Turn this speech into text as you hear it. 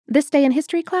This Day in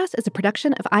History class is a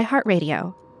production of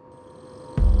iHeartRadio.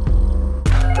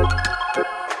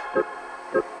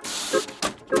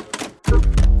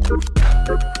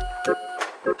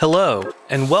 Hello,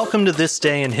 and welcome to This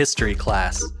Day in History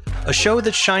class, a show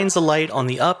that shines a light on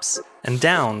the ups and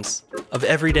downs of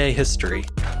everyday history.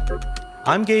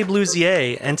 I'm Gabe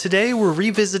Luzier, and today we're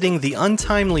revisiting the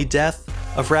untimely death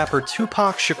of rapper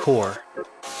Tupac Shakur.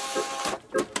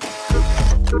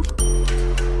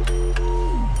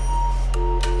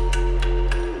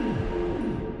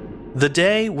 The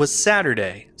day was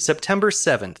Saturday, September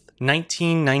 7th,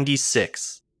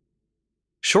 1996.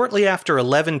 Shortly after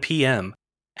 11 p.m.,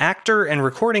 actor and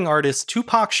recording artist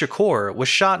Tupac Shakur was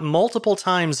shot multiple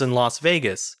times in Las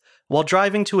Vegas while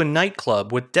driving to a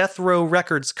nightclub with Death Row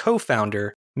Records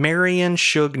co-founder Marion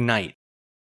Suge Knight.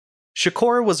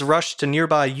 Shakur was rushed to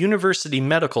nearby University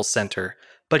Medical Center,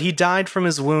 but he died from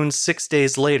his wounds 6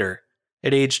 days later,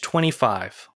 at age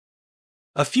 25.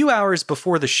 A few hours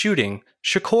before the shooting,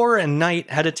 Shakur and Knight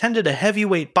had attended a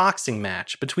heavyweight boxing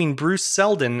match between Bruce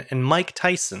Seldon and Mike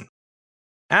Tyson.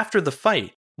 After the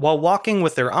fight, while walking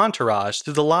with their entourage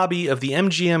through the lobby of the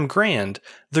MGM Grand,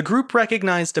 the group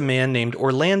recognized a man named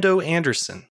Orlando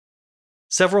Anderson.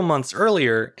 Several months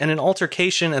earlier, in an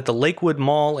altercation at the Lakewood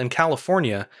Mall in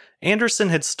California, Anderson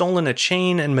had stolen a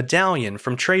chain and medallion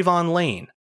from Trayvon Lane,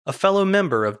 a fellow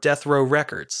member of Death Row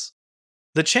Records.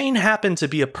 The chain happened to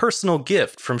be a personal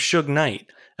gift from Suge Knight,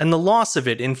 and the loss of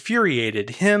it infuriated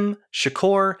him,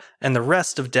 Shakur, and the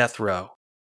rest of Death Row.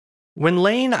 When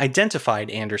Lane identified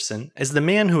Anderson as the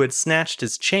man who had snatched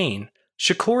his chain,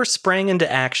 Shakur sprang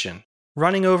into action,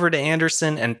 running over to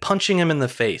Anderson and punching him in the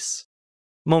face.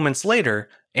 Moments later,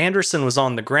 Anderson was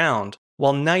on the ground,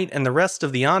 while Knight and the rest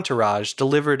of the entourage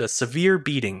delivered a severe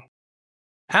beating.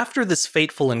 After this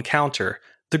fateful encounter,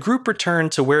 the group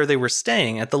returned to where they were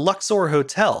staying at the Luxor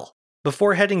Hotel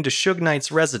before heading to Suge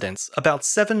Knight's residence about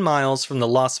 7 miles from the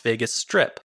Las Vegas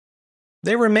Strip.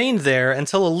 They remained there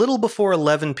until a little before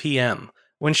 11 p.m.,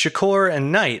 when Shakur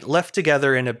and Knight left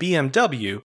together in a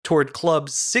BMW toward Club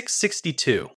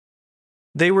 662.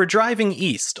 They were driving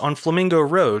east on Flamingo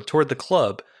Road toward the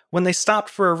club when they stopped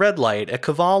for a red light at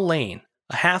Cavall Lane,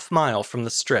 a half-mile from the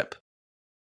Strip.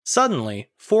 Suddenly,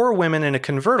 4 women in a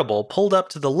convertible pulled up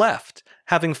to the left,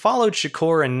 having followed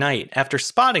Shakur and Knight after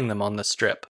spotting them on the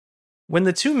Strip. When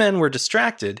the 2 men were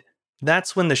distracted,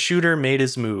 that's when the shooter made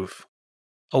his move.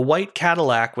 A white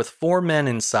Cadillac with 4 men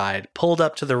inside pulled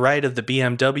up to the right of the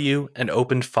BMW and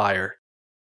opened fire.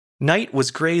 Knight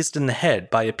was grazed in the head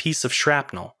by a piece of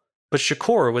shrapnel, but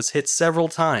Shakur was hit several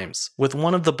times, with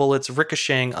one of the bullets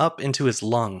ricocheting up into his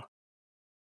lung.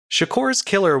 Shakur's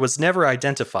killer was never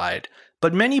identified,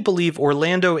 but many believe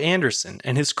Orlando Anderson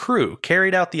and his crew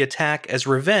carried out the attack as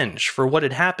revenge for what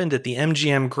had happened at the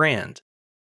MGM Grand.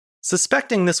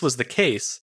 Suspecting this was the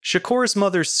case, Shakur's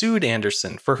mother sued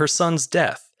Anderson for her son's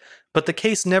death, but the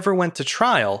case never went to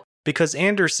trial because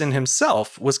Anderson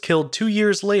himself was killed 2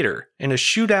 years later in a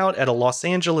shootout at a Los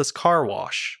Angeles car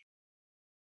wash.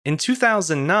 In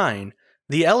 2009,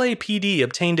 the LAPD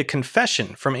obtained a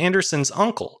confession from Anderson's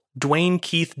uncle, Dwayne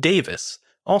Keith Davis,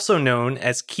 also known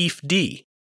as Keith D.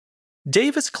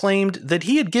 Davis claimed that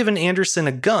he had given Anderson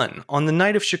a gun on the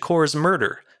night of Shakur's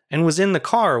murder and was in the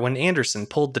car when Anderson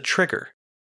pulled the trigger.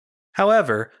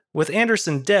 However, with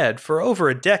Anderson dead for over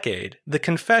a decade, the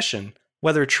confession,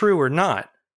 whether true or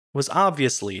not, was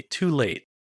obviously too late.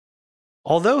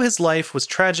 Although his life was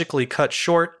tragically cut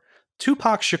short,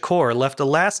 Tupac Shakur left a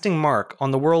lasting mark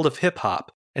on the world of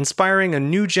hip-hop, inspiring a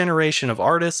new generation of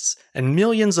artists and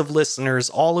millions of listeners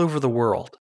all over the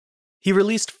world. He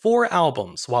released 4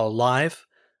 albums while alive,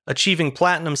 achieving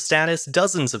platinum status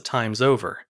dozens of times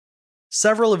over.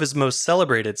 Several of his most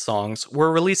celebrated songs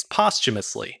were released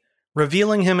posthumously,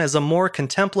 revealing him as a more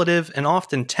contemplative and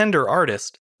often tender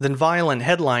artist than violent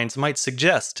headlines might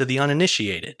suggest to the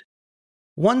uninitiated.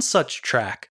 One such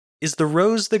track is The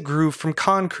Rose That Grew from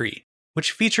Concrete,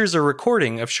 which features a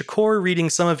recording of Shakur reading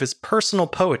some of his personal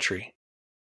poetry.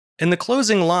 In the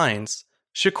closing lines,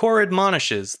 Shakur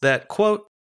admonishes that, quote,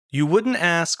 "You wouldn't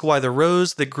ask why the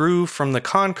rose that grew from the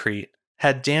concrete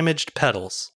had damaged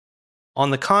petals.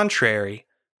 On the contrary,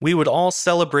 we would all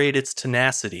celebrate its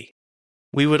tenacity.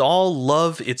 We would all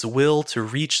love its will to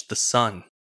reach the sun.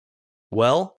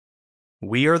 Well,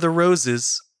 we are the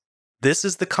roses, this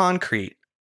is the concrete,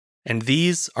 and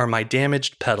these are my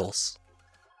damaged petals."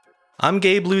 I'm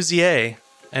Gabe Luzier,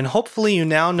 and hopefully you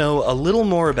now know a little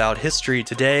more about history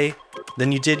today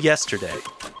than you did yesterday.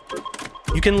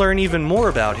 You can learn even more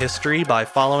about history by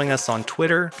following us on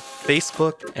Twitter,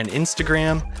 Facebook, and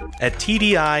Instagram at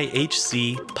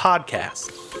TDIHC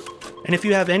Podcast. And if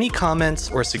you have any comments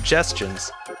or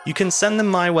suggestions, You can send them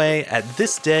my way at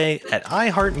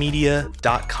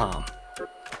thisday@iheartmedia.com.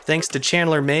 Thanks to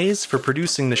Chandler Mays for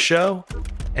producing the show,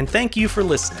 and thank you for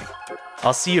listening.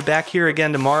 I'll see you back here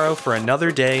again tomorrow for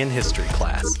another day in history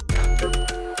class.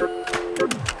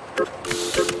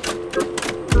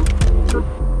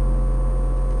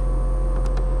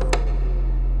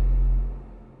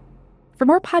 For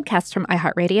more podcasts from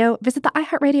iHeartRadio, visit the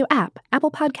iHeartRadio app, Apple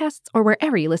Podcasts, or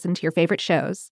wherever you listen to your favorite shows.